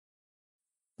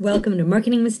Welcome to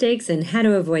Marketing Mistakes and How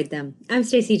to Avoid Them. I'm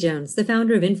Stacey Jones, the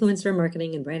founder of influencer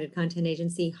marketing and branded content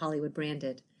agency Hollywood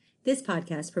Branded. This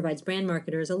podcast provides brand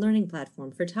marketers a learning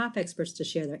platform for top experts to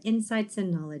share their insights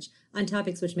and knowledge on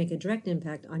topics which make a direct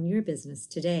impact on your business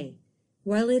today.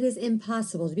 While it is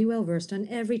impossible to be well-versed on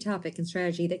every topic and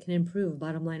strategy that can improve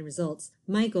bottom-line results,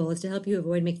 my goal is to help you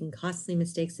avoid making costly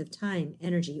mistakes of time,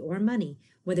 energy, or money,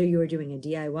 whether you are doing a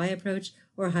DIY approach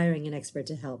or hiring an expert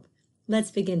to help.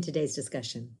 Let's begin today's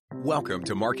discussion. Welcome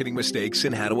to Marketing Mistakes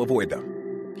and How to Avoid Them.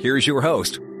 Here's your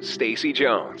host, Stacey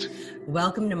Jones.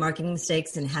 Welcome to Marketing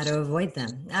Mistakes and How to Avoid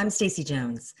Them. I'm Stacey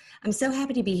Jones. I'm so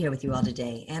happy to be here with you all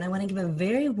today, and I want to give a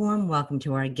very warm welcome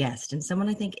to our guest and someone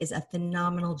I think is a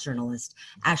phenomenal journalist,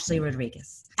 Ashley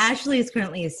Rodriguez. Ashley is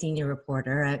currently a senior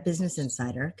reporter at Business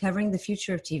Insider covering the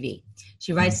future of TV.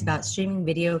 She writes about streaming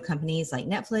video companies like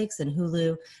Netflix and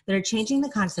Hulu that are changing the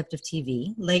concept of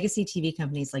TV, legacy TV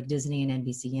companies like Disney and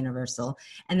NBC Universal,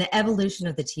 and the evolution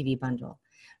of the TV bundle.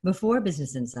 Before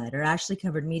Business Insider, Ashley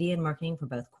covered media and marketing for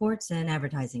both Quartz and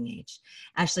Advertising Age.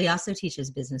 Ashley also teaches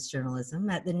business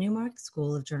journalism at the Newmark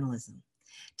School of Journalism.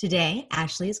 Today,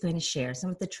 Ashley is going to share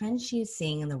some of the trends she is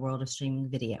seeing in the world of streaming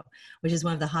video, which is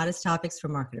one of the hottest topics for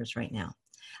marketers right now.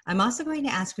 I'm also going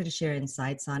to ask her to share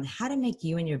insights on how to make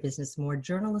you and your business more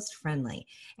journalist-friendly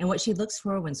and what she looks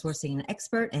for when sourcing an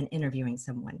expert and interviewing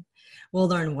someone. We'll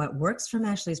learn what works from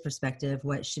Ashley's perspective,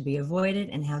 what should be avoided,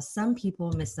 and how some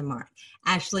people miss the mark.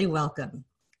 Ashley, welcome.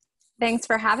 Thanks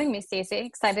for having me, Stacey.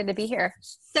 Excited to be here.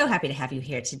 So happy to have you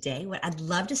here today. What I'd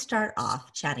love to start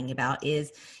off chatting about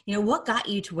is, what got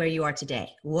you to where you are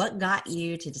today? What got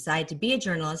you to decide to be a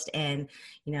journalist and,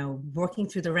 working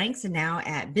through the ranks and now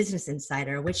at Business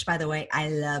Insider, which, by the way, I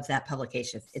love that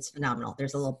publication. It's phenomenal.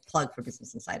 There's a little plug for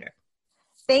Business Insider.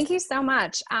 Thank you so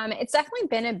much. It's definitely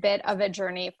been a bit of a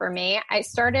journey for me. I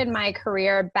started my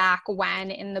career back when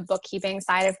in the bookkeeping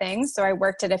side of things. So I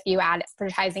worked at a few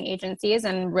advertising agencies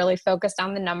and really focused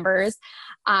on the numbers.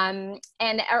 And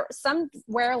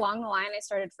somewhere along the line, I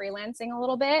started freelancing a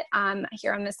little bit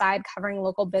here on the side, covering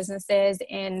local businesses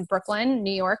in Brooklyn,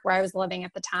 New York, where I was living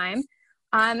at the time.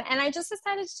 And I just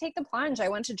decided to take the plunge. I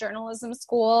went to journalism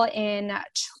school in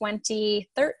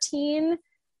 2013.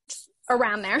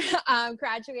 Around there,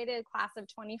 graduated class of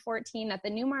 2014 at the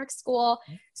Newmark School,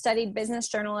 studied business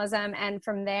journalism, and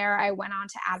from there I went on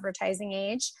to Advertising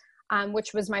Age,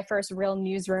 which was my first real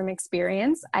newsroom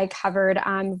experience. I covered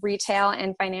retail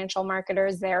and financial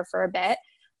marketers there for a bit.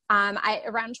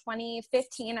 Around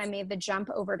 2015, I made the jump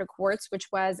over to Quartz, which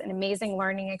was an amazing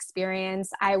learning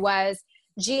experience. I was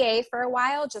GA for a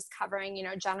while, just covering,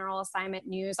 general assignment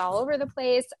news all over the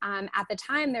place. At the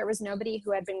time, there was nobody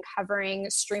who had been covering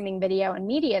streaming video and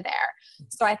media there.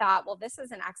 So I thought, well, this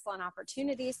is an excellent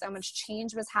opportunity. So much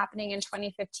change was happening in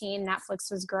 2015.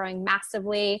 Netflix was growing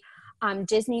massively.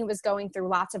 Disney was going through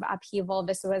lots of upheaval.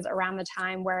 This was around the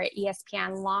time where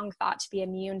ESPN, long thought to be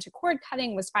immune to cord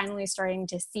cutting, was finally starting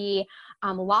to see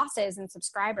losses in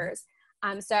subscribers.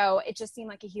 So it just seemed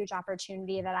like a huge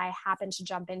opportunity that I happened to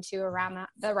jump into around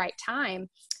the right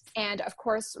time. And of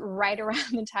course, right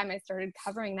around the time I started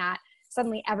covering that,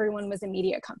 suddenly everyone was a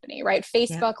media company, right?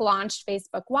 Facebook launched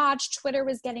Facebook Watch, Twitter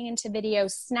was getting into video,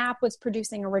 Snap was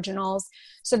producing originals.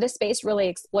 So this space really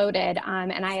exploded.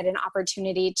 And I had an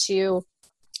opportunity to,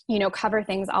 cover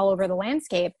things all over the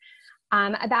landscape.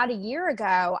 About a year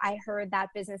ago, I heard that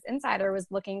Business Insider was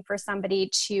looking for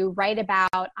somebody to write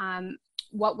about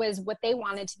what they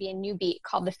wanted to be a new beat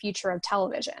called The Future of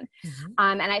Television.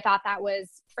 And I thought that was,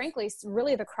 frankly,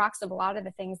 really the crux of a lot of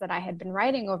the things that I had been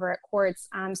writing over at Quartz.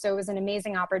 So it was an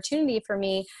amazing opportunity for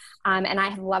me. And I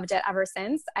have loved it ever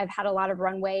since. I've had a lot of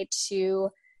runway to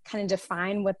kind of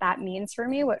define what that means for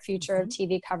me, what future of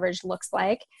TV coverage looks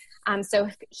like. So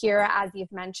here, as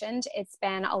you've mentioned, it's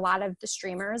been a lot of the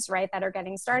streamers, right, that are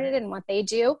getting started and what they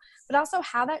do, but also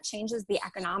how that changes the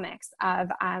economics of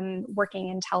working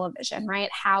in television, right?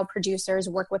 How producers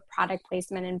work with product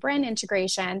placement and brand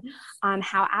integration,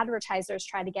 how advertisers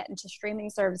try to get into streaming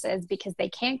services because they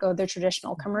can't go the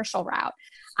traditional commercial route.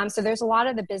 So there's a lot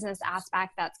of the business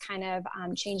aspect that's kind of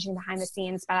changing behind the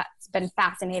scenes, but it's been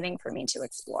fascinating for me to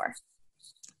explore.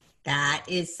 That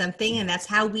is something, and that's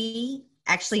how we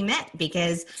actually met,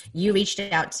 because you reached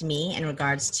out to me in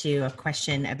regards to a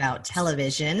question about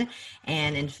television.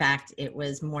 And in fact, it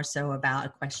was more so about a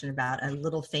question about a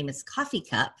little famous coffee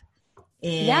cup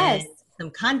in some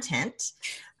content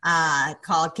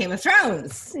called Game of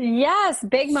Thrones. Yes,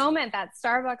 big moment, that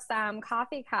Starbucks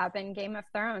coffee cup in Game of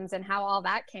Thrones and how all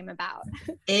that came about.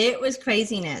 It was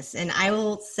craziness. And I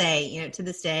will say, to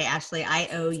this day, Ashley, I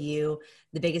owe you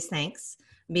the biggest thanks,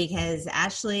 because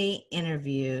Ashley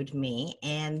interviewed me,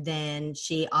 and then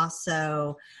she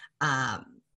also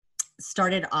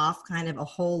started off kind of a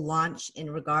whole launch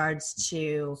in regards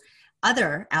to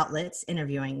other outlets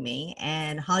interviewing me,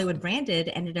 and Hollywood Branded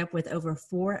ended up with over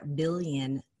 4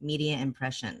 billion media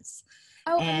impressions.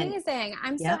 Oh, amazing.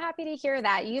 I'm so happy to hear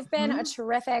that. You've been a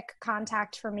terrific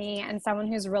contact for me and someone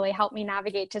who's really helped me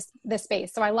navigate to this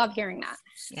space. So I love hearing that.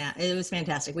 Yeah, it was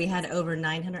fantastic. We had over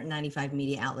 995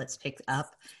 media outlets pick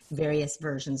up various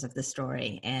versions of the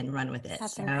story and run with it.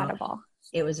 That's incredible.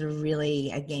 It was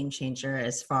really a game changer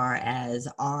as far as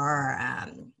our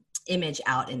image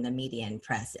out in the media and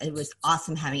press. It was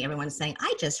awesome having everyone saying,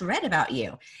 I just read about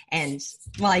you. And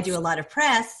while I do a lot of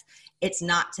press, it's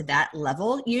not to that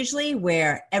level usually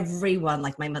where everyone,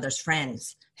 like my mother's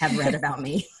friends, have read about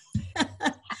me.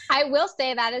 I will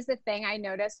say that is the thing I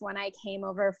noticed when I came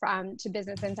over to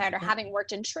Business Insider, having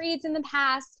worked in trades in the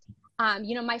past.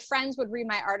 My friends would read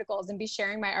my articles and be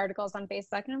sharing my articles on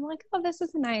Facebook. And I'm like, oh, this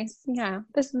is a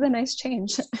nice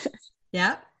change.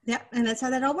 Yeah. And that's how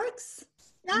that all works.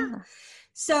 Yeah.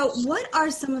 So what are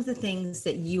some of the things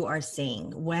that you are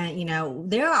seeing when,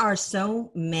 there are so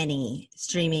many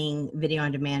streaming video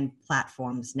on demand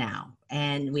platforms now,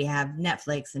 and we have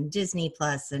Netflix and Disney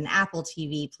Plus and Apple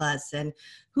TV Plus and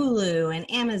Hulu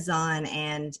and Amazon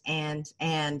and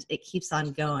it keeps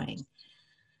on going.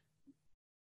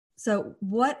 So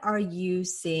what are you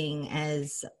seeing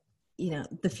as,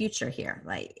 the future here?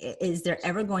 Like, is there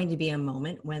ever going to be a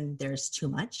moment when there's too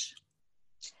much?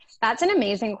 That's an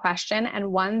amazing question,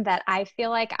 and one that I feel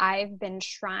like I've been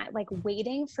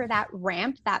waiting for that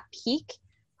ramp, that peak,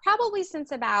 probably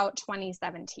since about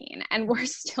 2017, and we're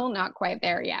still not quite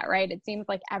there yet, right? It seems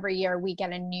like every year we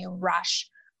get a new rush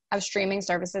of streaming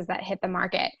services that hit the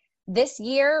market. This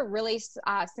year, really,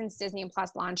 since Disney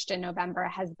Plus launched in November,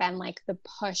 has been like the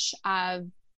push of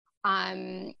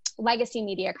legacy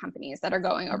media companies that are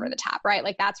going over the top, right?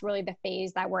 Like that's really the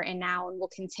phase that we're in now, and will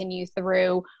continue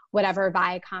through whatever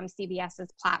Viacom,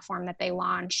 CBS's platform that they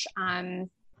launch.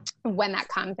 When that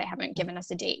comes, they haven't given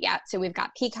us a date yet. So we've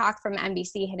got Peacock from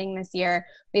NBC hitting this year.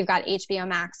 We've got HBO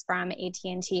Max from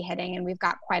AT&T hitting, and we've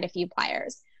got quite a few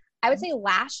players. I would say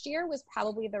last year was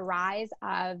probably the rise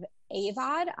of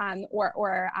AVOD,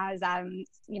 or as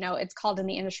it's called in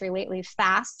the industry lately,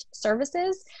 FAST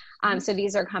services. So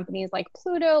these are companies like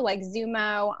Pluto, like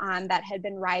Xumo, that had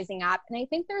been rising up. And I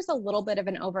think there's a little bit of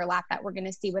an overlap that we're going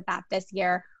to see with that this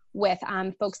year with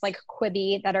folks like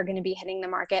Quibi that are going to be hitting the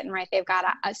market. And they've got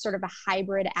a sort of a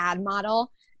hybrid ad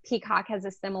model. Peacock has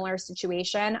a similar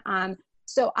situation.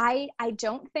 So I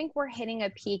don't think we're hitting a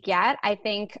peak yet. I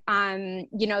think,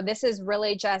 this is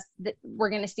really just, we're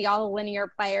going to see all the linear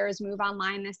players move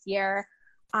online this year.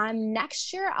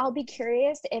 Next year, I'll be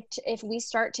curious if we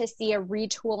start to see a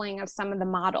retooling of some of the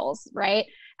models, right?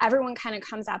 Everyone kind of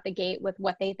comes out the gate with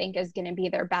what they think is going to be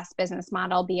their best business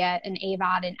model, be it an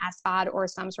AVOD, an SVOD, or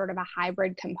some sort of a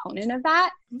hybrid component of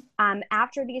that.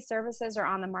 After these services are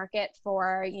on the market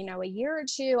for, a year or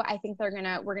two, I think we're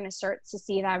going to start to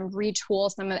see them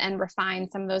retool and refine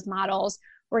some of those models.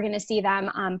 We're going to see them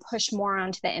push more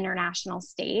onto the international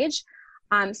stage.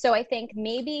 So I think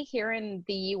maybe here in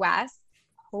the US,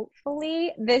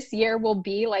 hopefully this year will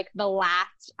be like the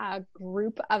last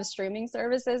group of streaming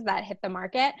services that hit the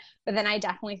market. But then I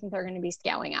definitely think they're going to be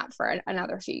scaling up for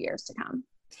another few years to come.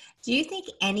 Do you think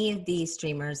any of these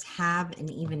streamers have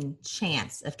an even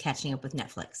chance of catching up with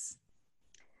Netflix?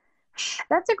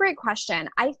 That's a great question.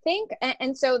 I think,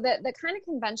 and so the kind of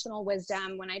conventional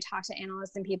wisdom when I talk to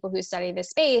analysts and people who study this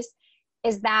space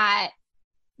is that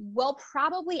we'll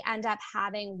probably end up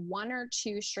having one or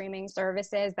two streaming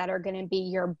services that are going to be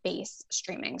your base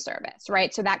streaming service,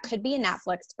 right? So that could be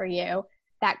Netflix for you.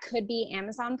 That could be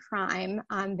Amazon Prime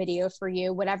Video for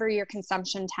you, whatever your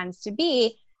consumption tends to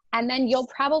be. And then you'll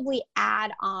probably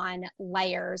add on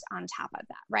layers on top of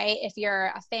that, right? If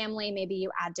you're a family, maybe you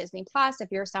add Disney Plus.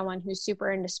 If you're someone who's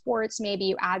super into sports, maybe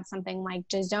you add something like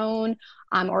DAZN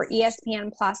or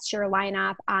ESPN Plus to your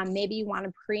lineup. Maybe you want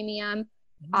a premium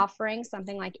offering,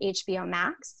 something like HBO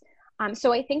Max.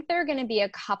 So I think there are going to be a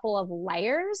couple of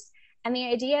layers. And the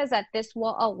idea is that this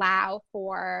will allow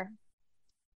for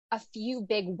a few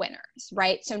big winners,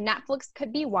 right? So Netflix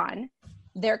could be one.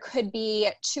 There could be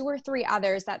two or three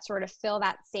others that sort of fill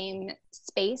that same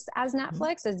space as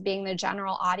Netflix as being the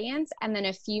general audience. And then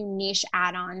a few niche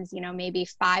add-ons, maybe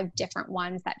 5 different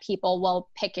ones that people will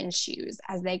pick and choose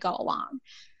as they go along.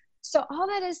 So all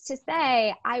that is to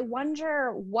say, I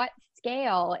wonder what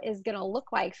scale is going to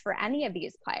look like for any of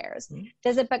these players.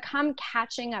 Does it become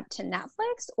catching up to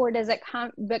Netflix, or does it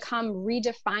become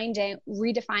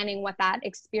redefining what that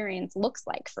experience looks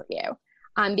like for you?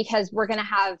 because we're going to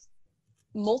have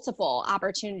multiple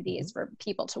opportunities for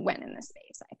people to win in this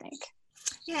space, I think.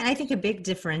 Yeah, and I think a big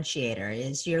differentiator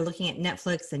is you're looking at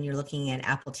Netflix and you're looking at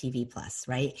Apple TV Plus,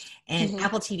 right? And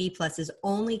Apple TV Plus is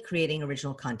only creating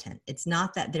original content. It's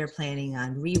not that they're planning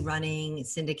on rerunning,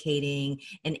 syndicating,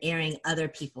 and airing other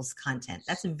people's content.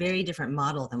 That's a very different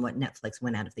model than what Netflix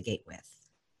went out of the gate with.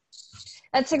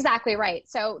 That's exactly right.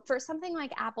 So for something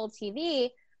like Apple TV,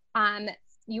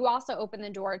 you also open the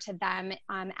door to them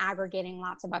aggregating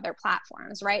lots of other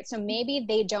platforms, right? So maybe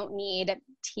they don't need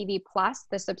TV Plus,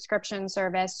 the subscription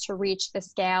service, to reach the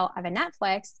scale of a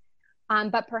Netflix.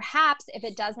 But perhaps if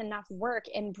it does enough work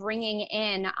in bringing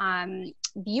in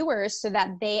viewers so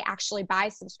that they actually buy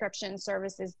subscription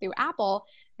services through Apple,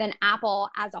 then Apple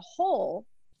as a whole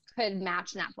could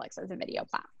match Netflix as a video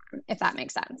platform, if that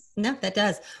makes sense. No, that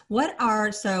does.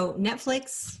 So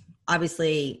Netflix,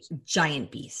 obviously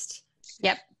giant beast.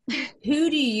 Yep.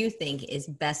 Who do you think is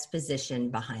best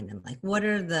positioned behind them? Like, what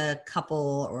are the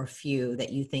couple or few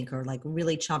that you think are like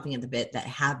really chomping at the bit that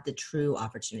have the true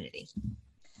opportunity?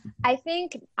 I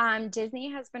think Disney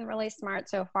has been really smart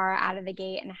so far out of the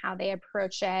gate and how they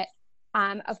approach it.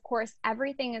 Of course,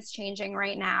 everything is changing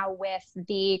right now with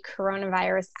the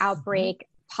coronavirus outbreak,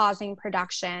 pausing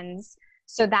productions.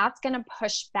 So that's going to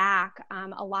push back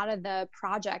a lot of the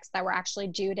projects that were actually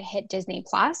due to hit Disney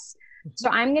Plus.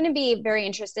 So I'm going to be very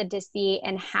interested to see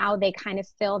in how they kind of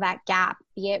fill that gap,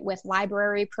 be it with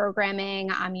library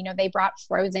programming. They brought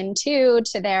Frozen 2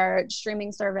 to their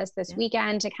streaming service this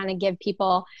weekend to kind of give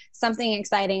people something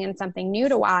exciting and something new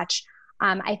to watch.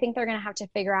 I think they're going to have to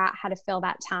figure out how to fill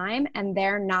that time, and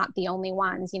they're not the only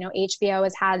ones. HBO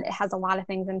has a lot of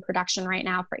things in production right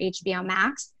now for HBO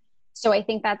Max. So I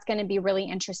think that's going to be really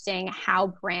interesting how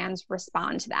brands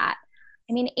respond to that.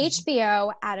 I mean,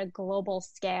 HBO at a global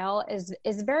scale is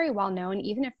very well known,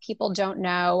 even if people don't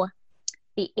know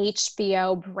the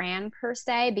HBO brand per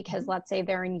se, because let's say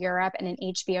they're in Europe and an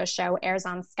HBO show airs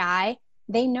on Sky,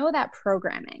 they know that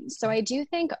programming. So I do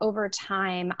think over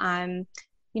time,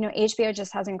 HBO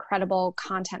just has incredible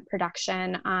content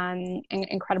production and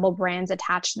incredible brands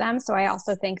attached to them. So I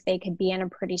also think they could be in a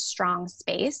pretty strong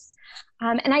space.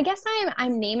 And I guess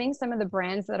I'm naming some of the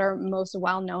brands that are most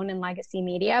well known in legacy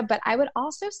media, but I would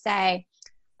also say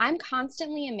I'm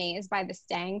constantly amazed by the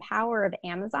staying power of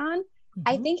Amazon.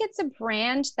 I think it's a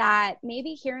brand that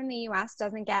maybe here in the US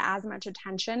doesn't get as much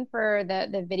attention for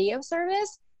the video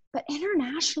service, but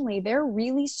internationally they're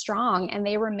really strong and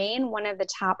they remain one of the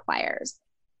top players.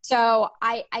 So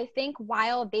I think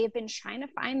while they've been trying to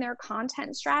find their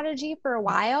content strategy for a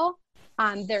while,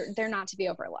 they're not to be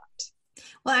overlooked.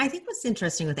 Well, I think what's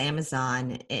interesting with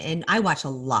Amazon, and I watch a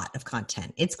lot of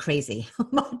content. It's crazy how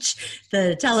much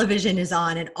the television is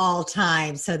on at all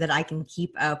times so that I can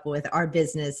keep up with our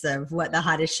business of what the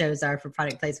hottest shows are for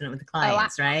product placement with the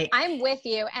clients, right? I'm with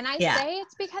you. And I say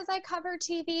it's because I cover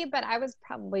TV, but I was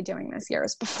probably doing this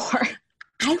years before.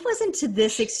 I wasn't to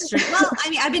this extreme. Well, I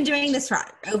mean, I've been doing this for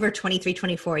over 23,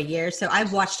 24 years. So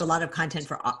I've watched a lot of content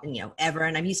for, ever.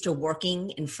 And I'm used to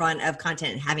working in front of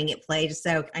content and having it played.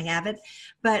 So I have it.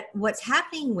 But what's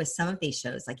happening with some of these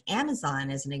shows, like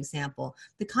Amazon as an example,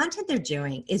 the content they're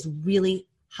doing is really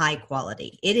high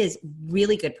quality. It is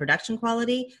really good production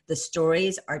quality. The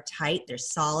stories are tight. They're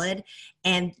solid.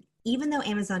 And even though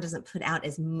Amazon doesn't put out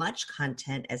as much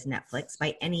content as Netflix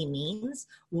by any means,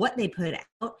 what they put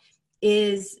out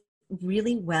is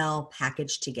really well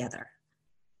packaged together.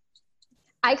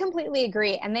 I completely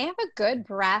agree. And they have a good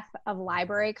breadth of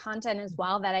library content as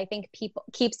well that I think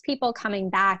keeps people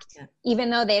coming back, even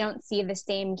though they don't see the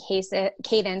same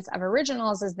cadence of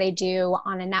originals as they do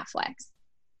on a Netflix.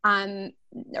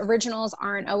 Originals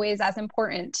aren't always as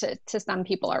important to some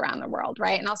people around the world,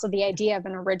 right? And also the idea of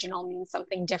an original means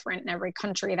something different in every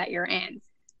country that you're in.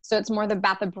 So it's more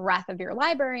about the breadth of your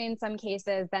library in some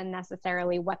cases than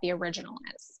necessarily what the original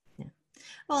is. Yeah.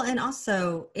 Well, and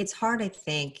also it's hard, I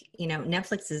think,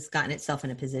 Netflix has gotten itself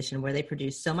in a position where they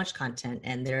produce so much content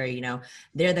and they're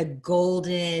the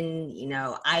golden,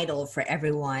 idol for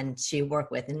everyone to work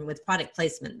with. And with product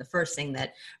placement, the first thing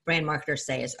that brand marketers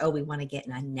say is, we want to get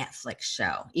in a Netflix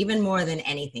show, even more than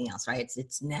anything else, right?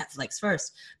 It's Netflix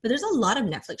first. But there's a lot of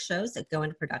Netflix shows that go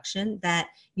into production that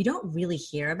you don't really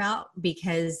hear about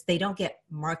because they don't get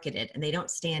marketed and they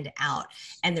don't stand out.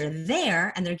 And they're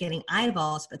there and they're getting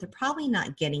eyeballs, but they're probably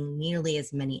not getting nearly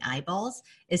as many eyeballs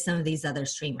as some of these other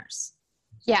streamers.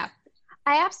 Yeah,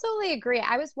 I absolutely agree.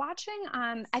 I was watching,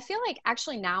 I feel like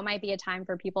actually now might be a time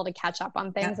for people to catch up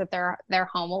on things that they're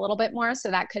home a little bit more.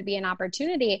 So that could be an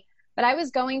opportunity. But I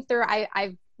was going through,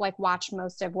 I've watched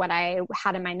most of what I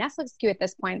had in my Netflix queue at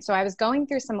this point. So I was going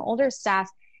through some older stuff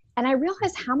And I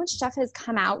realized how much stuff has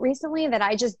come out recently that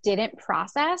I just didn't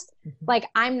process. Like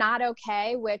I'm Not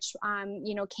Okay, which,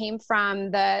 came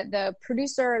from the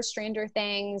producer of Stranger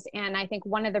Things. And I think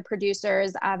one of the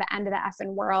producers of End of the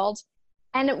Effing World.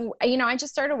 And, I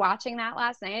just started watching that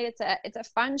last night. It's a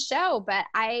fun show, but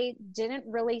I didn't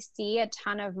really see a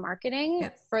ton of marketing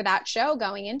for that show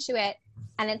going into it.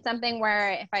 And it's something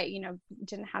where if I,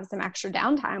 didn't have some extra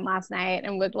downtime last night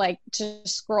and would like to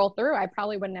scroll through, I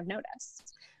probably wouldn't have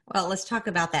noticed. Well, let's talk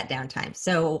about that downtime.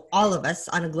 So all of us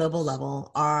on a global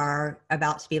level are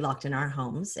about to be locked in our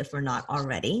homes, if we're not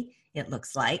already, it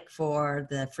looks like, for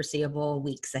the foreseeable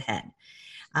weeks ahead.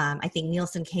 I think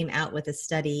Nielsen came out with a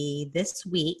study this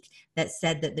week that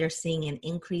said that they're seeing an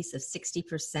increase of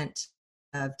 60%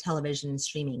 of television and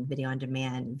streaming video on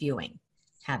demand viewing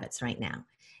habits right now.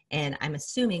 And I'm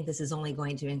assuming this is only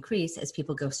going to increase as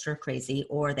people go stir crazy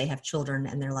or they have children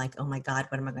and they're like, oh my God,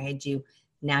 what am I going to do?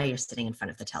 Now you're sitting in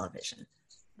front of the television.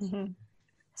 Mm-hmm.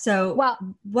 So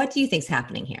what do you think's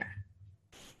happening here?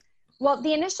 Well,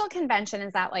 the initial convention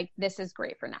is that this is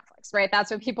great for Netflix, right? That's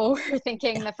what people were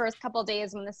thinking the first couple of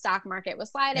days when the stock market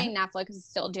was sliding. Netflix is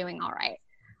still doing all right.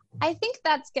 I think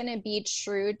that's going to be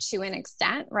true to an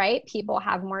extent, right? People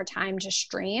have more time to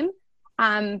stream.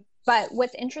 But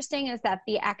what's interesting is that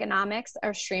the economics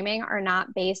of streaming are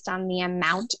not based on the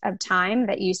amount of time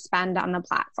that you spend on the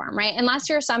platform, right? Unless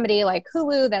you're somebody like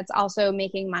Hulu that's also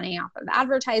making money off of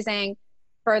advertising.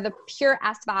 For the pure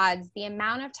SVODs, the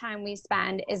amount of time we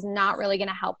spend is not really going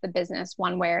to help the business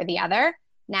one way or the other.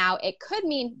 Now, it could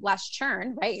mean less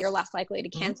churn, right? You're less likely to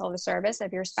cancel the service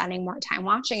if you're spending more time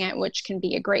watching it, which can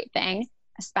be a great thing,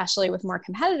 especially with more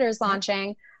competitors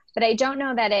launching. But I don't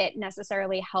know that it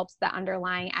necessarily helps the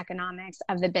underlying economics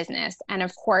of the business. And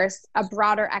of course, a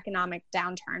broader economic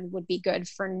downturn would be good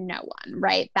for no one,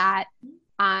 right?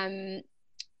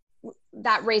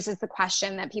 That raises the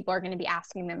question that people are going to be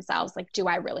asking themselves, do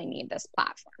I really need this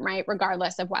platform, right?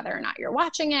 Regardless of whether or not you're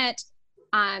watching it.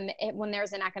 When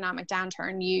there's an economic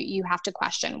downturn, you have to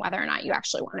question whether or not you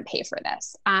actually want to pay for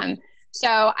this.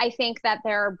 So I think that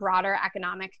there are broader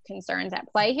economic concerns at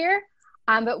play here.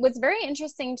 But what's very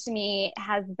interesting to me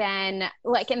has been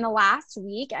in the last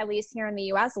week, at least here in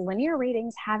the US, linear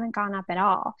ratings haven't gone up at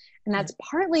all. And that's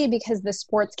partly because the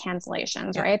sports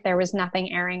cancellations, right? There was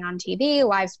nothing airing on TV.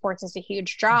 Live sports is a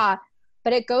huge draw,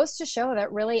 but it goes to show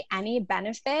that really any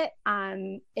benefit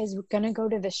is going to go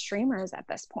to the streamers at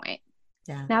this point.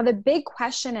 Yeah. Now, the big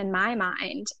question in my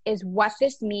mind is what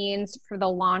this means for the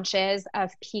launches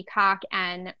of Peacock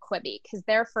and Quibi, because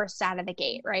they're first out of the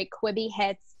gate, right? Quibi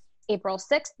hits April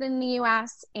 6th in the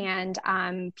US and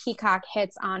Peacock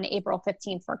hits on April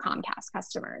 15th for Comcast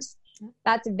customers.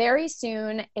 That's very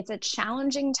soon. It's a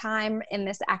challenging time in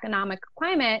this economic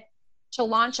climate to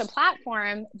launch a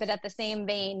platform, but at the same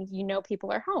vein,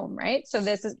 people are home, right? So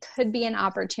could be an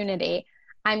opportunity.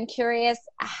 I'm curious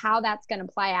how that's going to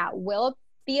play out. Will it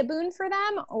be a boon for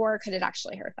them or could it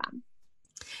actually hurt them?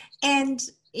 And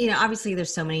obviously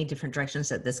there's so many different directions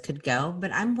that this could go,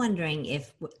 but I'm wondering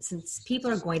if, since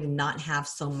people are going to not have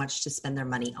so much to spend their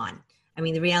money on, I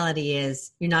mean, the reality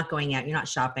is you're not going out, you're not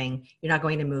shopping, you're not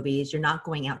going to movies, you're not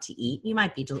going out to eat. You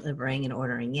might be delivering and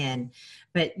ordering in,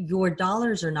 but your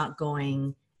dollars are not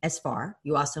going as far.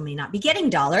 You also may not be getting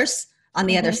dollars on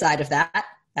the other side of that.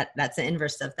 That's the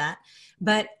inverse of that.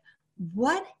 But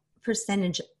what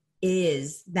percentage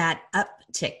is that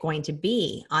uptick going to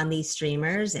be on these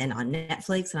streamers and on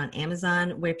Netflix and on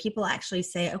Amazon, where people actually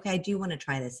say, okay, I do want to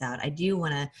try this out. I do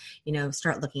want to,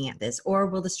 start looking at this. Or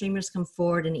will the streamers come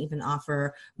forward and even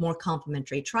offer more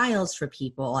complimentary trials for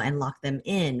people and lock them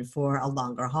in for a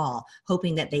longer haul,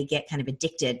 hoping that they get kind of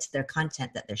addicted to their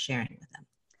content that they're sharing with them?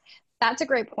 That's a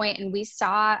great point. And we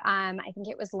saw, I think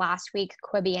it was last week,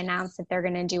 Quibi announced that they're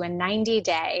going to do a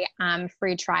 90-day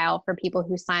free trial for people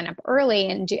who sign up early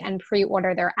and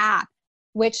pre-order their app,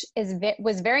 which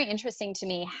was very interesting to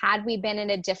me. Had we been in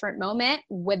a different moment,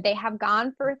 would they have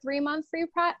gone for a 3-month free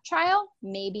trial?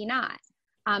 Maybe not.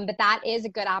 But that is a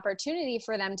good opportunity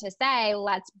for them to say,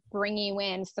 let's bring you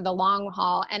in for the long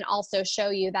haul and also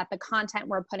show you that the content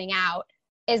we're putting out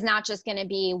is not just going to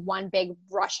be one big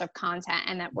rush of content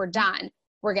and that we're done.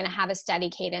 We're going to have a steady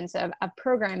cadence of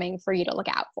programming for you to look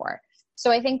out for.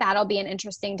 So I think that'll be an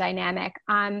interesting dynamic.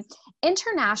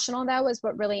 International, though, is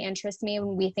what really interests me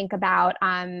when we think about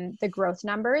the growth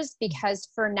numbers, because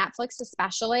for Netflix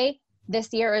especially,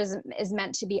 this year is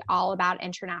meant to be all about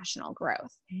international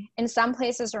growth. In some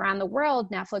places around the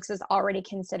world, Netflix is already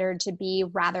considered to be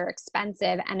rather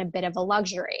expensive and a bit of a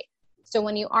luxury. So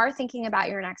when you are thinking about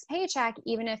your next paycheck,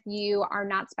 even if you are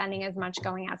not spending as much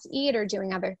going out to eat or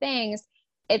doing other things,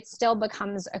 it still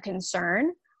becomes a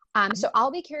concern. So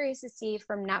I'll be curious to see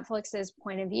from Netflix's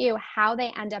point of view how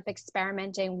they end up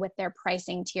experimenting with their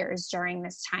pricing tiers during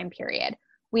this time period.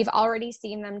 We've already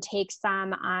seen them take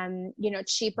some,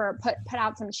 cheaper, put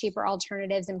out some cheaper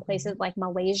alternatives in places like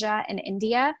Malaysia and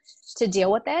India to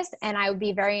deal with this. And I would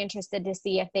be very interested to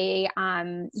see if they,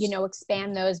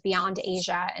 expand those beyond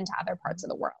Asia into other parts of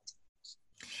the world.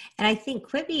 And I think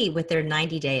Quibi with their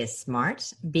 90-day is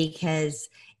smart because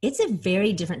it's a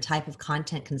very different type of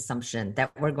content consumption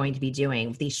that we're going to be doing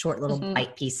with these short little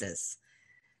bite pieces.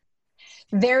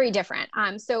 Very different.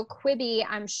 So Quibi,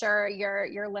 I'm sure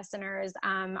your listeners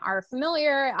are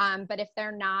familiar, but if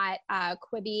they're not,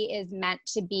 Quibi is meant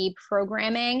to be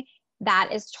programming that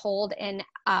is told in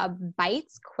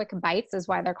bites. Quick bites is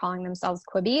why they're calling themselves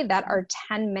Quibi, that are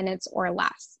 10 minutes or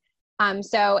less.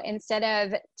 So instead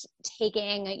of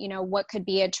taking, what could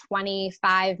be a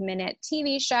 25-minute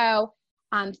TV show,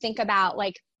 think about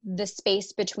like the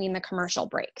space between the commercial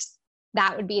breaks.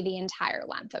 That would be the entire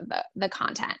length of the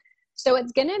content. So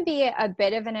it's going to be a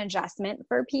bit of an adjustment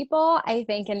for people, I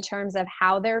think, in terms of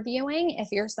how they're viewing. If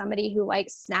you're somebody who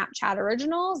likes Snapchat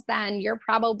originals, then you're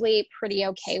probably pretty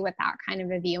okay with that kind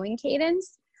of a viewing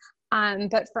cadence.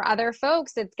 But for other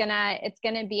folks, it's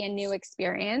gonna be a new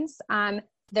experience.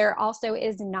 There also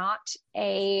is not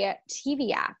a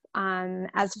TV app.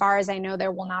 As far as I know,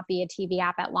 there will not be a TV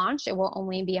app at launch. It will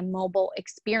only be a mobile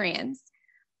experience.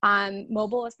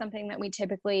 Mobile is something that we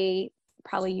typically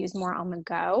probably use more on the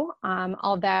go.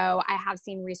 Although I have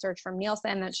seen research from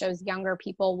Nielsen that shows younger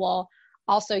people will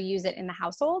also use it in the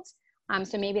households.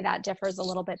 So maybe that differs a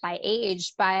little bit by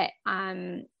age, but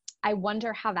I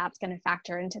wonder how that's going to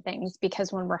factor into things,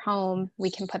 because when we're home,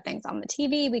 we can put things on the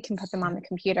TV, we can put them on the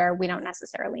computer. We don't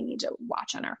necessarily need to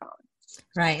watch on our phone.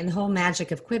 Right. And the whole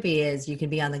magic of Quibi is you can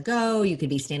be on the go, you could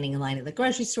be standing in line at the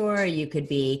grocery store, you could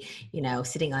be,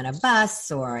 sitting on a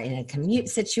bus or in a commute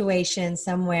situation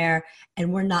somewhere,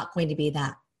 and we're not going to be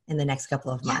that in the next couple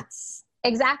of months.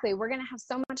 Exactly. We're going to have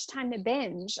so much time to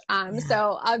binge.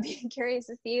 So I'll be curious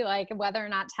to see whether or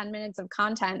not 10 minutes of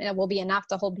content, it will be enough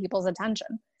to hold people's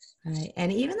attention. Right.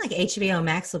 And even like HBO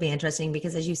Max will be interesting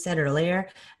because, as you said earlier,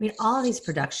 all of these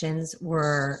productions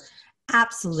were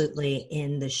absolutely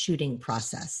in the shooting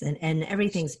process and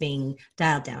everything's being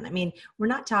dialed down. We're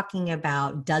not talking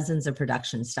about dozens of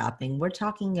productions stopping. We're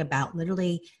talking about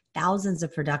literally thousands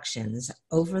of productions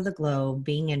over the globe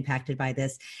being impacted by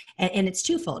this. And it's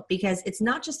twofold, because it's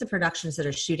not just the productions that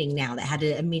are shooting now that had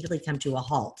to immediately come to a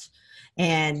halt,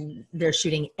 and they're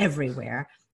shooting everywhere.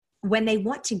 When they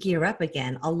want to gear up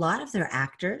again, a lot of their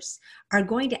actors are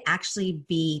going to actually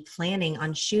be planning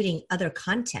on shooting other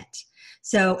content.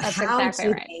 So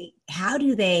how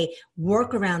do they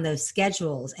work around those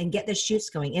schedules and get the shoots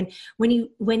going? And when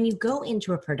you go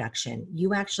into a production,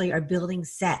 you actually are building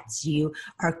sets, you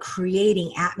are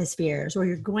creating atmospheres, or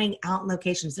you're going out in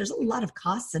locations. There's a lot of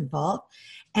costs involved.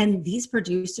 And these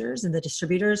producers and the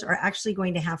distributors are actually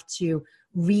going to have to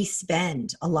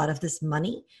re-spend a lot of this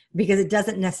money, because it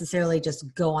doesn't necessarily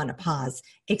just go on a pause,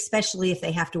 especially if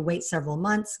they have to wait several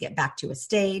months, get back to a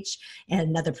stage, and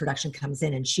another production comes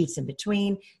in and shoots in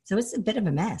between. So it's a bit of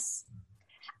a mess.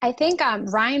 I think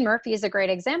Ryan Murphy is a great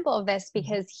example of this,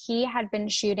 because he had been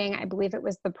shooting, I believe it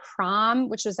was The Prom,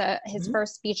 which was his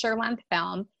first feature-length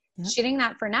film. Yep. Shooting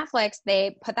that for Netflix,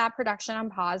 they put that production on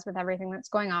pause with everything that's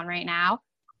going on right now.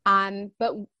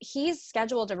 But he's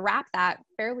scheduled to wrap that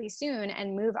fairly soon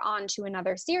and move on to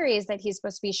another series that he's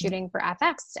supposed to be shooting for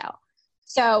FX still.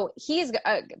 So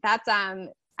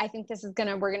I think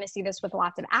we're going to see this with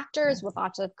lots of actors, with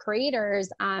lots of creators.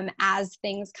 As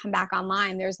things come back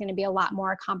online, there's going to be a lot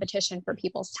more competition for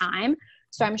people's time.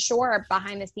 So I'm sure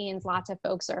behind the scenes, lots of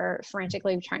folks are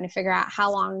frantically trying to figure out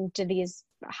how long do these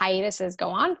hiatuses go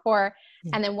on for?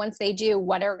 And then once they do,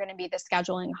 what are going to be the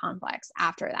scheduling conflicts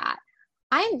after that?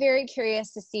 I'm very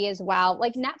curious to see as well,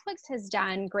 Netflix has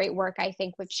done great work, I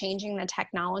think, with changing the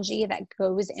technology that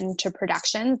goes into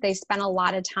productions. They spend a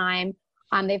lot of time.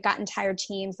 They've got entire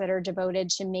teams that are devoted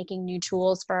to making new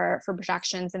tools for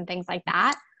productions and things like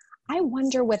that. I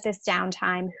wonder with this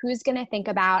downtime, who's going to think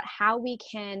about how we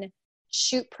can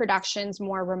shoot productions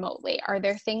more remotely? Are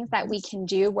there things that we can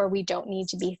do where we don't need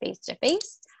to be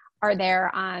face-to-face? Are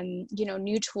there,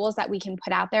 new tools that we can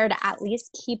put out there to at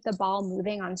least keep the ball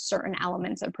moving on certain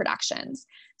elements of productions?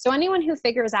 So anyone who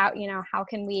figures out, how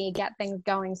can we get things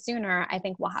going sooner, I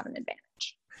think will have an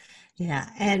advantage. Yeah.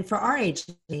 And for our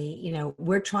agency,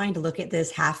 we're trying to look at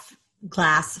this half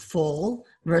glass full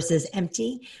versus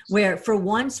empty, where for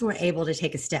once we're able to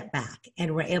take a step back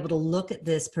and we're able to look at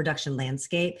this production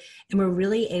landscape and we're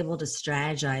really able to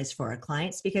strategize for our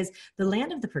clients, because the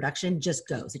land of the production just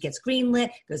goes. It gets greenlit,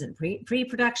 goes in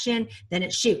pre-production, then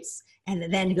it shoots,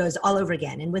 and then it goes all over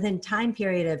again. And within time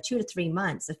period of 2 to 3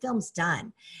 months, the film's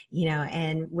done,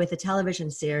 and with a television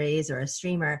series or a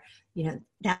streamer,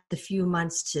 that's a few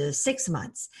months to 6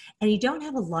 months. And you don't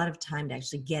have a lot of time to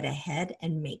actually get ahead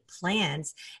and make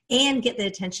plans and get the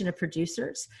attention of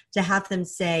producers to have them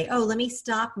say, oh, let me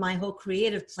stop my whole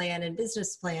creative plan and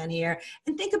business plan here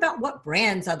and think about what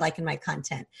brands I'd like in my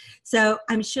content. So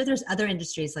I'm sure there's other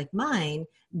industries like mine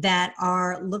that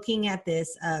are looking at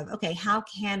this of, okay, how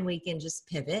can we can just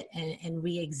pivot and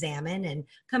re-examine and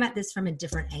come at this from a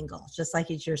different angle, just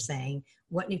like as you're saying,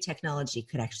 what new technology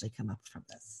could actually come up from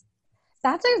this?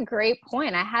 That's a great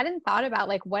point. I hadn't thought about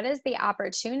what is the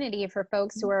opportunity for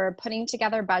folks who are putting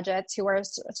together budgets, who are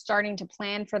starting to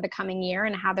plan for the coming year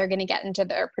and how they're going to get into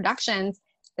their productions.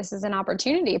 This is an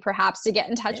opportunity perhaps to get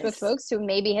in touch with folks who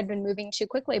maybe had been moving too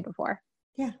quickly before.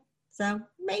 Yeah, so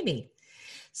maybe.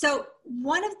 So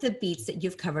one of the beats that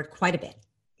you've covered quite a bit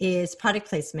is product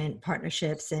placement,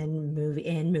 partnerships in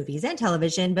movies and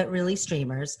television, but really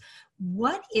streamers.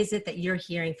 What is it that you're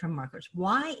hearing from marketers?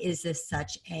 Why is this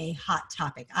such a hot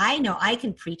topic? I know I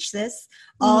can preach this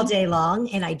all day long,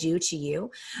 and I do to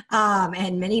you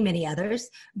and many, many others.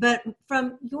 But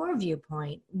from your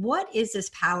viewpoint, what is this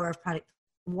power of product?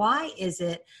 Why is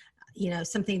it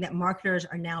something that marketers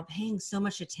are now paying so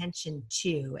much attention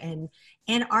to?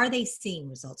 And are they seeing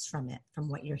results from it, from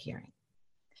what you're hearing?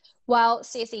 Well,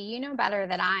 Stacey, you know better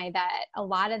than I that a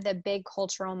lot of the big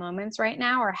cultural moments right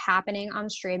now are happening on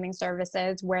streaming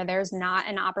services where there's not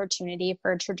an opportunity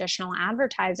for traditional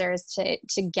advertisers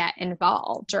to get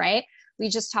involved, right? We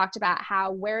just talked about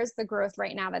where's the growth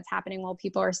right now that's happening while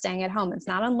people are staying at home. It's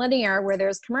not on linear where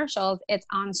there's commercials, it's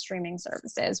on streaming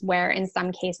services where in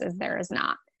some cases there is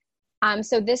not.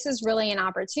 So this is really an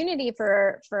opportunity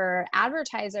for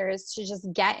advertisers to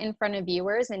just get in front of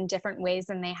viewers in different ways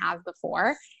than they have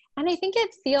before. And I think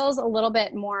it feels a little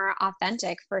bit more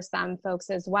authentic for some folks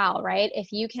as well, right?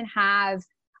 If you can have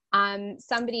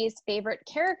somebody's favorite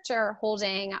character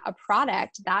holding a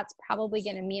product, that's probably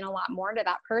going to mean a lot more to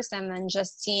that person than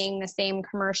just seeing the same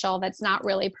commercial that's not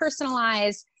really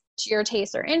personalized to your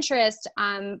taste or interest,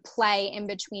 play in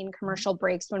between commercial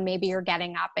breaks when maybe you're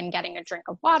getting up and getting a drink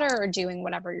of water or doing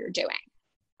whatever you're doing.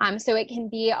 So it can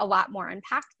be a lot more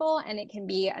impactful and it can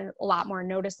be a lot more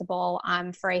noticeable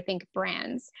for, I think,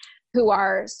 brands who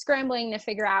are scrambling to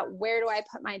figure out, where do I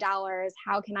put my dollars?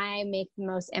 How can I make the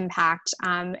most impact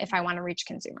if I want to reach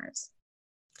consumers?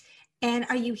 And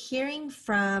are you hearing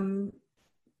from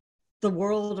the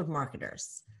world of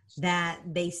marketers that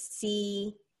they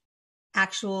see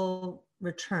actual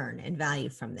return and value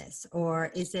from this?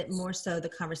 Or is it more so the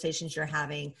conversations you're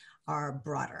having are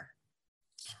broader?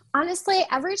 Honestly,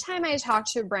 every time I talk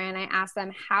to a brand, I ask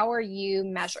them, how are you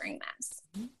measuring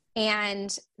this?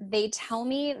 And they tell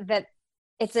me that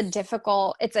it's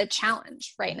a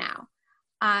challenge right now.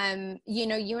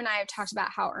 You and I have talked about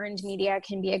how earned media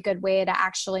can be a good way to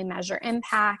actually measure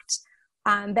impact.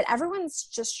 But everyone's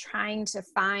just trying to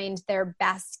find their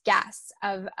best guess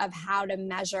of how to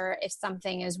measure if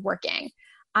something is working.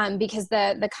 Because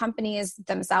the companies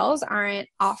themselves aren't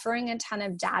offering a ton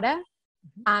of data.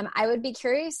 I would be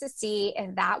curious to see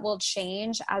if that will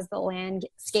change as the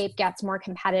landscape gets more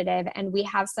competitive and we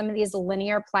have some of these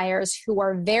linear players who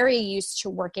are very used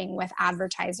to working with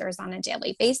advertisers on a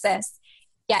daily basis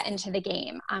get into the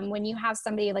game. When you have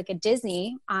somebody like a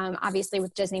Disney, obviously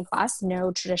with Disney Plus,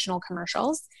 no traditional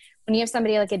commercials. When you have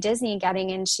somebody like a Disney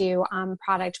getting into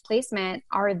product placement,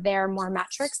 are there more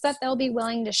metrics that they'll be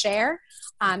willing to share,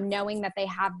 knowing that they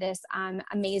have this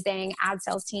amazing ad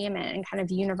sales team and kind of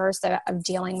universe of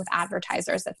dealing with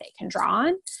advertisers that they can draw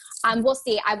on? We'll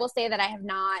see. I will say that I have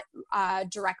not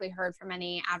directly heard from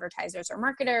any advertisers or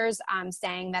marketers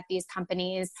saying that these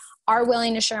companies are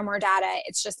willing to share more data.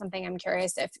 It's just something I'm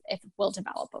curious if it will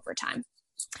develop over time.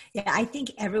 Yeah, I think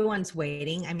everyone's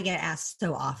waiting. I get asked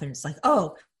so often, it's like,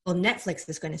 oh, well, Netflix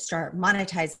is going to start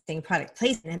monetizing product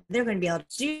placement and they're going to be able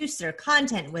to juice their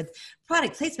content with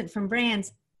product placement from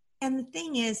brands. And the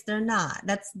thing is, they're not.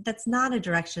 That's not a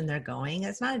direction they're going.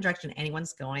 It's not a direction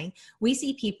anyone's going. We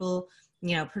see people,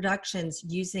 productions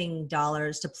using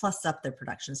dollars to plus up their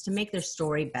productions, to make their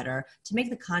story better, to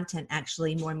make the content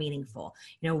actually more meaningful.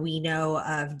 We know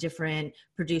of different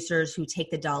producers who take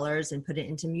the dollars and put it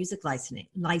into music licensing.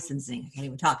 I can't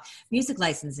even talk. Music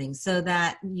licensing, so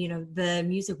that, the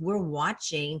music we're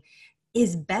watching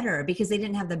is better because they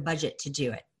didn't have the budget to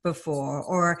do it. before,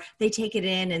 or they take it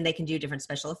in and they can do different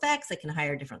special effects. They can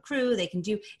hire a different crew. They can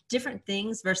do different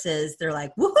things versus they're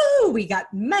like, woohoo, we got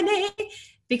money,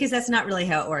 because that's not really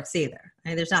how it works either. I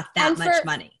mean, there's not that much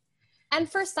money. And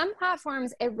for some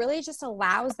platforms, it really just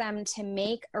allows them to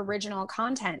make original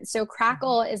content. So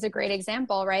Crackle is a great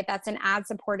example, right? That's an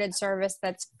ad-supported service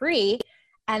that's free.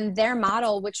 And their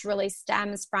model, which really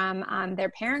stems from their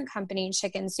parent company,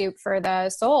 Chicken Soup for the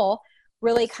Soul,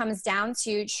 really comes down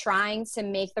to trying to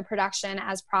make the production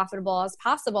as profitable as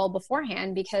possible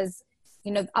beforehand, because,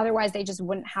 you know, otherwise they just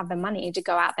wouldn't have the money to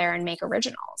go out there and make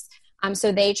originals.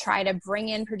 So they try to bring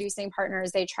in producing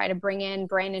partners. They try to bring in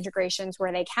brand integrations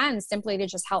where they can, simply to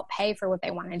just help pay for what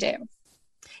they want to do.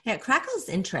 Yeah, Crackle's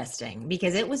interesting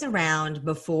because it was around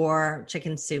before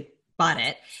Chicken Soup bought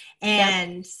it.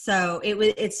 And so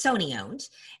it's Sony owned,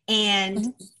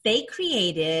 and they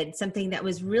created something that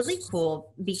was really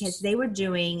cool because they were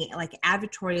doing like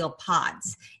advertorial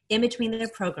pods in between their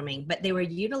programming, but they were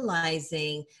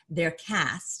utilizing their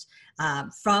cast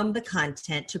from the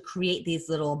content to create these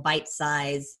little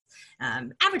bite-sized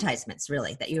advertisements,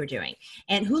 really, that you were doing.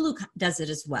 And Hulu does it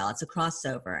as well. It's a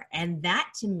crossover. And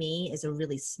that, to me, is a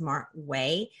really smart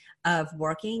way of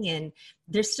working. And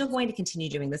they're still going to continue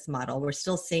doing this model. We're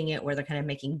still seeing it where they're kind of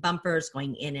making bumpers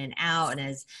going in and out. And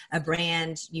as a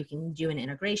brand, you can do an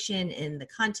integration in the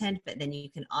content, but then you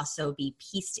can also be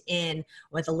pieced in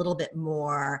with a little bit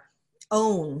more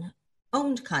owned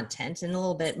content and a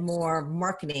little bit more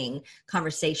marketing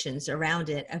conversations around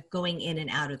it of going in and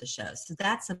out of the show. So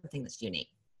that's something that's unique.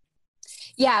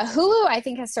 Yeah, Hulu, I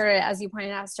think, has started, as you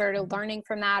pointed out, started learning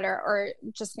from that, or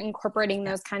just incorporating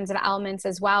those kinds of elements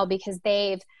as well, because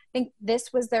I think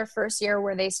this was their first year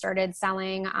where they started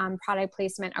selling product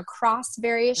placement across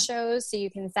various shows. So you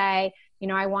can say, you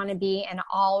know, I want to be in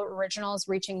all originals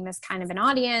reaching this kind of an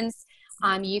audience.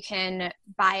 You can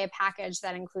buy a package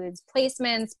that includes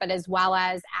placements, but as well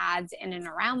as ads in and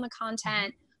around the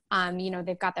content. You know,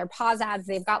 they've got their pause ads.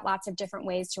 They've got lots of different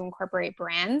ways to incorporate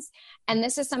brands. And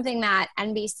this is something that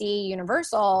NBC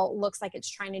Universal looks like it's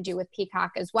trying to do with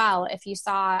Peacock as well. If you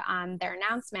saw their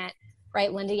announcement,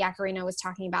 right, Linda Yaccarino was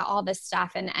talking about all this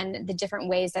stuff and the different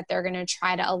ways that they're going to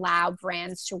try to allow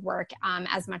brands to work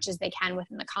as much as they can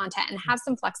within the content and have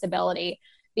some flexibility,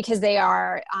 because they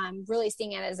are really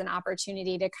seeing it as an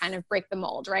opportunity to kind of break the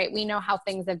mold, right? We know how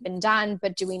things have been done,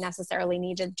 but do we necessarily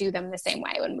need to do them the same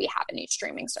way when we have a new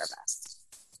streaming service?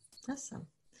 Awesome.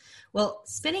 Well,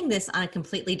 spinning this on a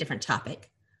completely different topic,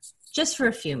 just for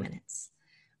a few minutes,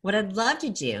 what I'd love to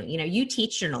do, you know, you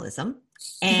teach journalism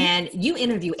and you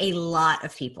interview a lot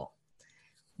of people.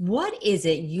 What is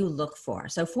it you look for?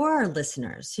 So for our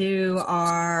listeners who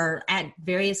are at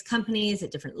various companies at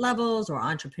different levels, or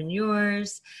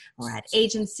entrepreneurs or at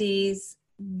agencies,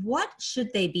 what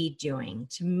should they be doing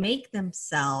to make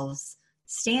themselves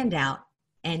stand out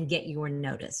and get your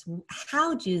notice?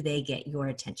 How do they get your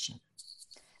attention?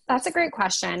 That's a great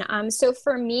question. So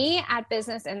for me at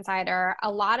Business Insider,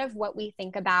 a lot of what we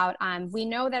think about, we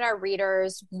know that our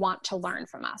readers want to learn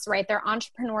from us, right? They're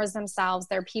entrepreneurs themselves.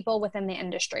 They're people within the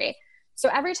industry. So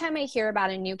every time I hear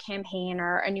about a new campaign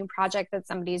or a new project that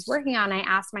somebody's working on, I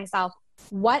ask myself,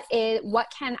 what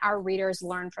can our readers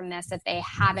learn from this that they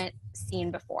haven't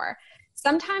seen before?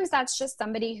 Sometimes that's just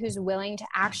somebody who's willing to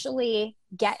actually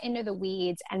get into the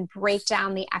weeds and break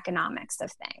down the economics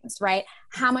of things, right?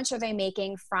 How much are they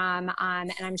making from,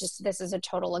 and this is a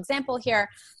total example here,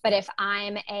 but if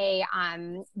I'm a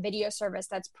video service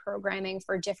that's programming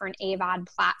for different AVOD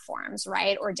platforms,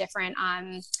 right? Or different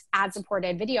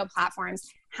ad-supported video platforms,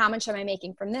 how much am I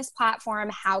making from this platform?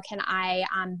 How can I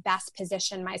best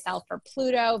position myself for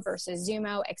Pluto versus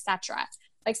Zumo, et cetera?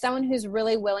 Like someone who's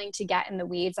really willing to get in the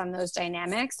weeds on those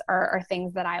dynamics are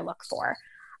things that I look for.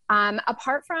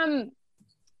 Apart from,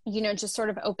 you know, just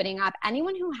sort of opening up,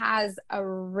 anyone who has a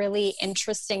really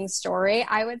interesting story,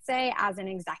 I would say as an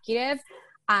executive,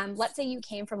 let's say you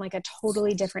came from like a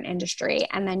totally different industry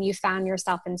and then you found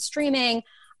yourself in streaming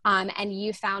and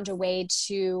you found a way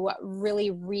to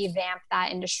really revamp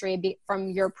that industry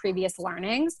from your previous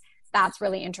learnings. That's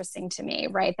really interesting to me,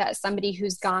 right? That somebody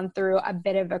who's gone through a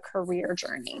bit of a career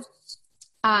journey.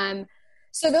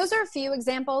 So those are a few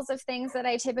examples of things that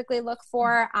I typically look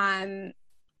for.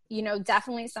 You know,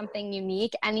 definitely something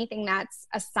unique, anything that's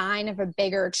a sign of a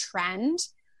bigger trend.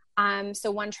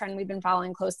 So one trend we've been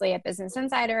following closely at Business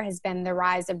Insider has been the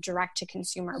rise of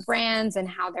direct-to-consumer brands and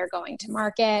how they're going to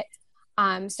market.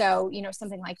 So, you know,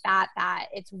 something like that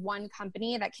it's one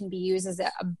company that can be used as a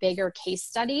bigger case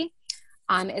study.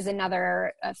 Is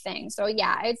another thing. So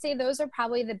yeah, I'd say those are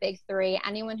probably the big three.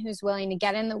 Anyone who's willing to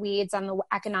get in the weeds on the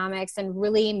economics and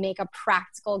really make a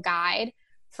practical guide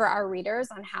for our readers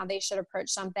on how they should approach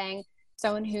something.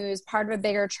 Someone who's part of a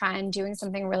bigger trend, doing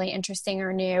something really interesting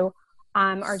or new,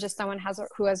 or just someone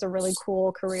who has a really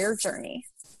cool career journey.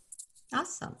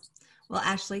 Awesome. Well,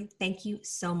 Ashley, thank you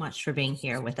so much for being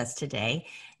here with us today.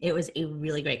 It was a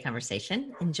really great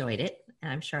conversation. Enjoyed it.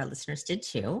 And I'm sure our listeners did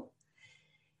too.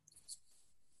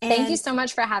 Thank you so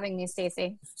much for having me,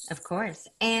 Stacey. Of course.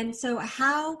 And so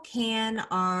how can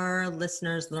our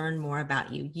listeners learn more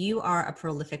about you? You are a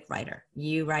prolific writer.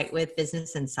 You write with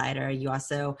Business Insider. You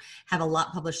also have a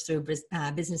lot published through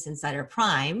Business Insider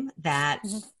Prime that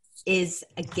is,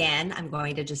 again, I'm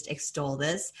going to just extol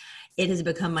this. It has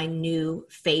become my new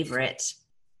favorite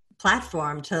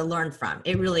platform to learn from.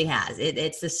 It really has.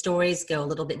 It's the stories go a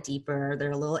little bit deeper. They're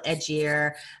a little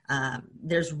edgier.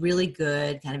 There's really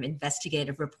good kind of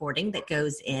investigative reporting that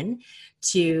goes in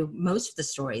to most of the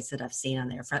stories that I've seen on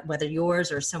there, whether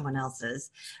yours or someone else's.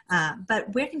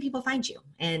 But where can people find you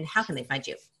and how can they find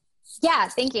you? Yeah,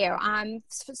 thank you.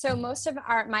 So most of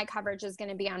my coverage is going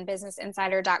to be on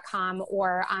businessinsider.com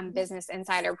or Business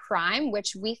Insider Prime,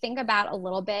 which we think about a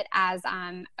little bit as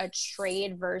a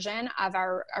trade version of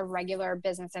our regular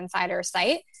Business Insider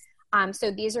site.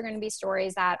 So these are going to be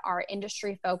stories that are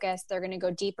industry focused. They're going to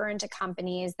go deeper into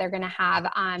companies. They're going to have,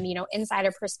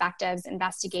 insider perspectives,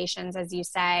 investigations, as you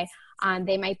say.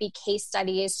 They might be case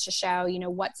studies to show,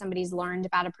 what somebody's learned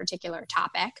about a particular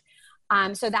topic.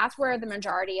 So that's where the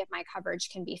majority of my coverage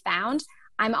can be found.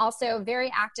 I'm also very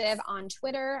active on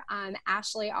Twitter,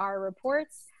 Ashley R.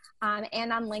 Reports,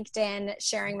 and on LinkedIn,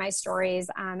 sharing my stories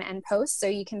and posts. So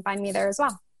you can find me there as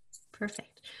well.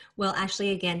 Perfect. Well,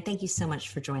 Ashley, again, thank you so much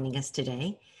for joining us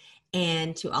today.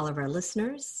 And to all of our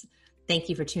listeners, thank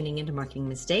you for tuning into Marketing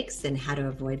Mistakes and How to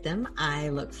Avoid Them. I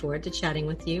look forward to chatting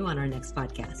with you on our next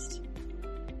podcast.